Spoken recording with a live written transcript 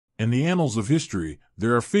In the annals of history,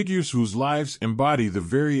 there are figures whose lives embody the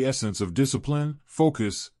very essence of discipline,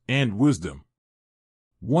 focus, and wisdom.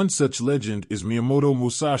 One such legend is Miyamoto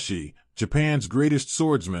Musashi, Japan's greatest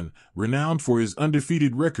swordsman, renowned for his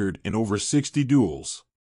undefeated record in over 60 duels.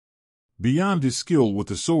 Beyond his skill with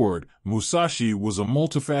the sword, Musashi was a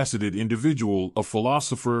multifaceted individual, a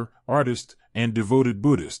philosopher, artist, and devoted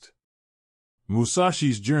Buddhist.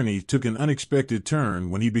 Musashi's journey took an unexpected turn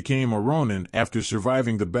when he became a Ronin after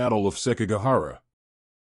surviving the Battle of Sekigahara.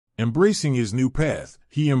 Embracing his new path,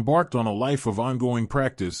 he embarked on a life of ongoing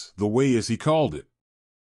practice, the way as he called it.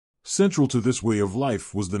 Central to this way of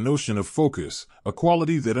life was the notion of focus, a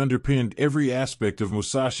quality that underpinned every aspect of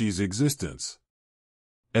Musashi's existence.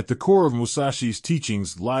 At the core of Musashi's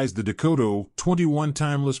teachings lies the Dokkōdō, 21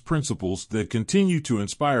 timeless principles that continue to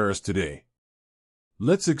inspire us today.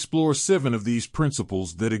 Let's explore 7 of these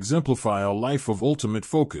principles that exemplify a life of ultimate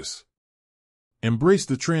focus. Embrace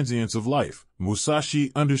the transience of life.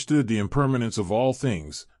 Musashi understood the impermanence of all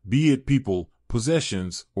things, be it people,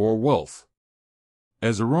 possessions, or wealth.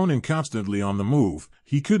 As a Ronin constantly on the move,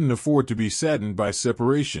 he couldn't afford to be saddened by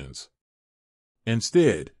separations.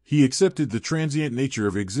 Instead, he accepted the transient nature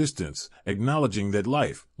of existence, acknowledging that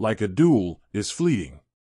life, like a duel, is fleeting.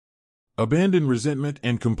 Abandon resentment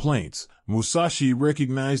and complaints. Musashi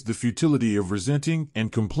recognized the futility of resenting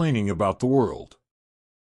and complaining about the world.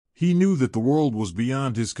 He knew that the world was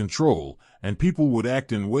beyond his control, and people would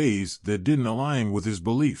act in ways that didn't align with his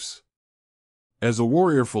beliefs. As a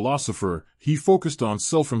warrior philosopher, he focused on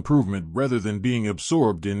self-improvement rather than being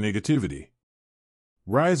absorbed in negativity.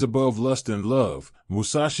 Rise above lust and love.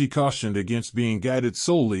 Musashi cautioned against being guided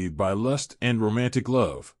solely by lust and romantic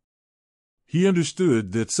love. He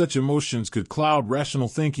understood that such emotions could cloud rational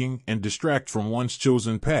thinking and distract from one's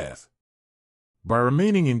chosen path. By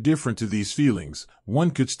remaining indifferent to these feelings,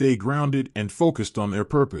 one could stay grounded and focused on their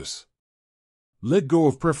purpose. Let go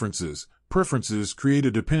of preferences. Preferences create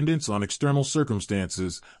a dependence on external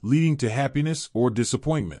circumstances, leading to happiness or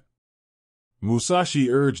disappointment.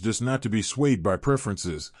 Musashi urged us not to be swayed by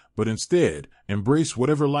preferences, but instead, embrace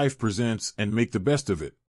whatever life presents and make the best of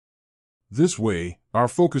it. This way, our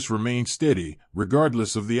focus remains steady,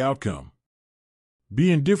 regardless of the outcome. Be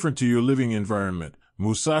indifferent to your living environment.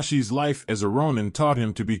 Musashi's life as a Ronin taught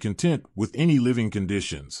him to be content with any living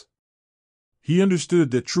conditions. He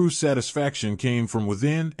understood that true satisfaction came from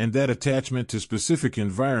within and that attachment to specific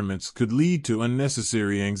environments could lead to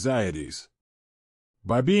unnecessary anxieties.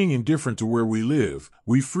 By being indifferent to where we live,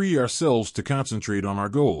 we free ourselves to concentrate on our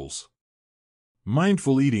goals.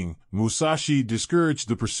 Mindful eating. Musashi discouraged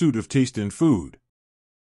the pursuit of taste in food.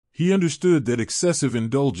 He understood that excessive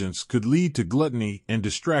indulgence could lead to gluttony and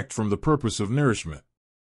distract from the purpose of nourishment.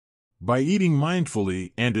 By eating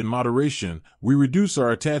mindfully and in moderation, we reduce our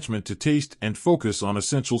attachment to taste and focus on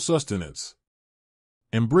essential sustenance.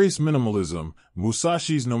 Embrace minimalism.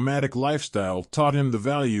 Musashi's nomadic lifestyle taught him the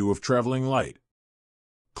value of traveling light.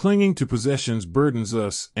 Clinging to possessions burdens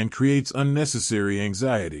us and creates unnecessary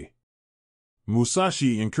anxiety.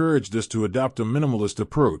 Musashi encouraged us to adopt a minimalist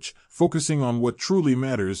approach, focusing on what truly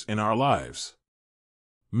matters in our lives.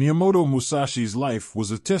 Miyamoto Musashi's life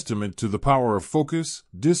was a testament to the power of focus,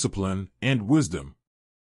 discipline, and wisdom.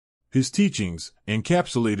 His teachings,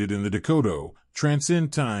 encapsulated in the Dokkōdō,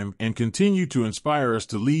 transcend time and continue to inspire us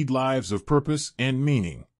to lead lives of purpose and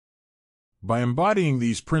meaning. By embodying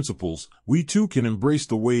these principles, we too can embrace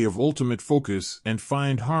the way of ultimate focus and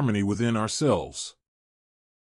find harmony within ourselves.